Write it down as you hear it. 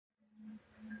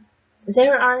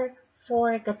There are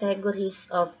four categories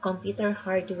of computer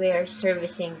hardware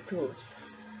servicing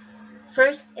tools.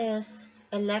 First is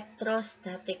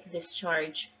electrostatic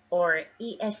discharge or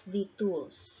ESD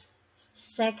tools.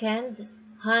 Second,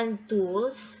 hand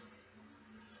tools.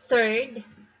 Third,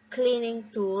 cleaning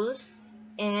tools.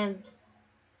 And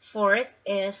fourth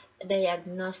is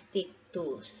diagnostic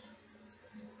tools.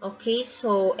 Okay,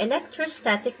 so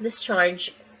electrostatic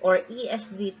discharge or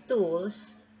ESD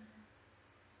tools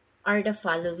are the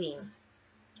following.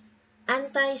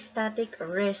 Anti-static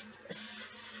wrist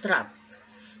strap.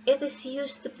 It is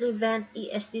used to prevent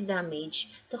ESD damage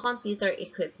to computer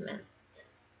equipment.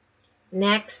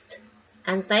 Next,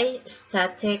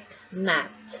 anti-static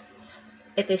mat.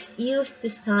 It is used to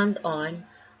stand on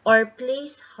or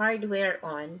place hardware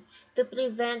on to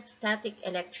prevent static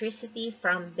electricity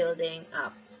from building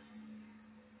up.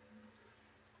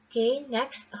 Okay,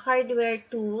 next, hardware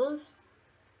tools.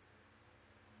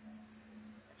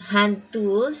 Hand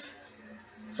tools.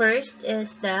 First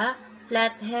is the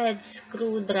Flathead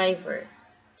Screwdriver.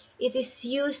 It is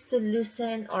used to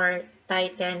loosen or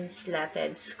tighten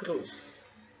slatted screws.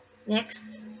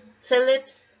 Next,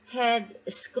 Phillips head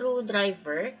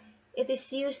screwdriver. It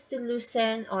is used to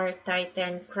loosen or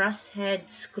tighten crosshead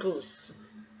screws.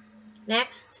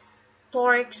 Next,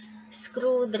 Torx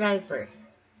Screwdriver.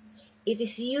 It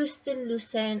is used to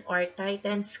loosen or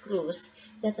tighten screws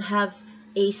that have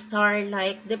a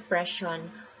star-like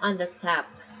depression on the top,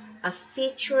 a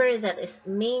feature that is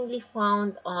mainly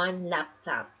found on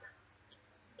laptop.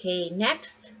 Okay,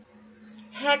 next,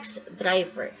 Hex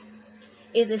Driver.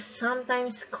 It is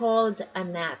sometimes called a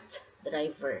nut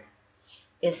driver.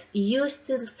 It is used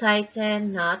to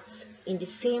tighten nuts in the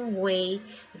same way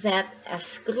that a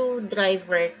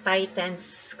screwdriver tightens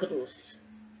screws.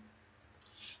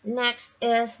 Next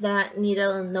is the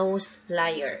needle nose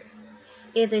plier.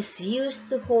 It is used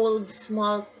to hold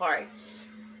small parts.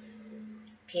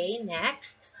 Okay,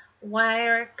 next,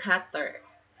 wire cutter.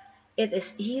 It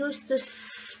is used to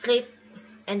strip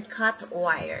and cut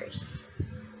wires.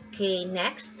 Okay,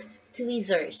 next,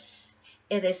 tweezers.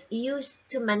 It is used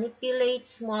to manipulate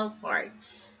small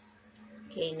parts.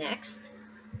 Okay, next,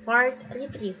 part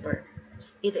retriever.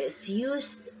 It is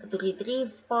used to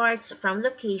retrieve parts from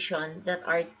locations that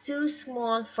are too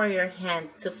small for your hand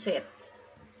to fit.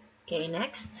 Okay,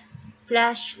 next,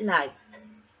 flashlight.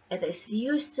 It is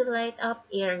used to light up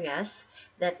areas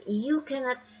that you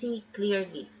cannot see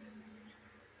clearly.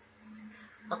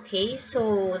 Okay,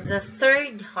 so the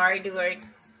third hardware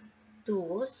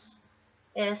tools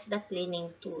is the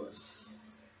cleaning tools.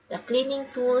 The cleaning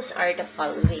tools are the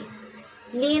following.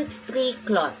 Lint-free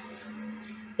cloth.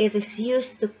 It is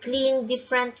used to clean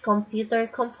different computer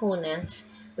components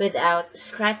without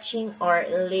scratching or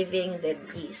leaving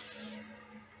debris.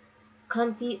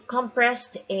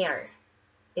 Compressed air.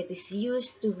 It is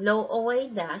used to blow away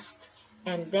dust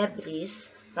and debris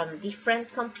from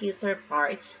different computer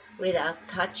parts without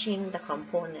touching the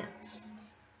components.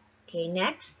 Okay,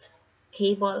 next,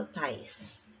 cable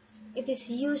ties. It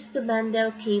is used to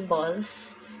bundle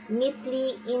cables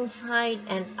neatly inside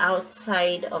and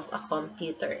outside of a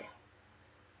computer.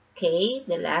 Okay,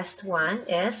 the last one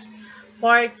is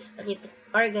parts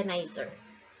organizer.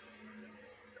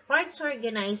 Parts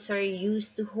organizer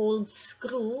used to hold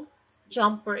screw,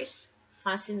 jumpers,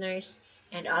 fasteners,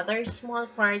 and other small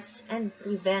parts and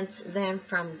prevents them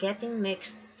from getting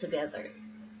mixed together.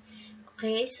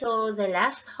 Okay, so the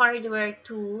last hardware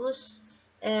tools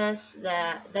is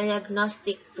the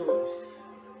diagnostic tools.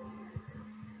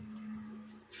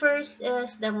 First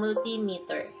is the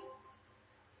multimeter.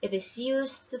 It is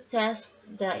used to test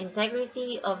the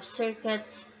integrity of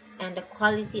circuits and the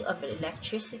quality of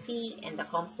electricity and the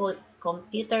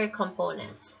computer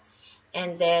components.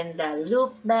 And then the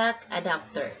loopback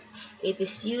adapter. It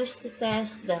is used to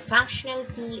test the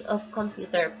functionality of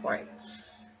computer parts.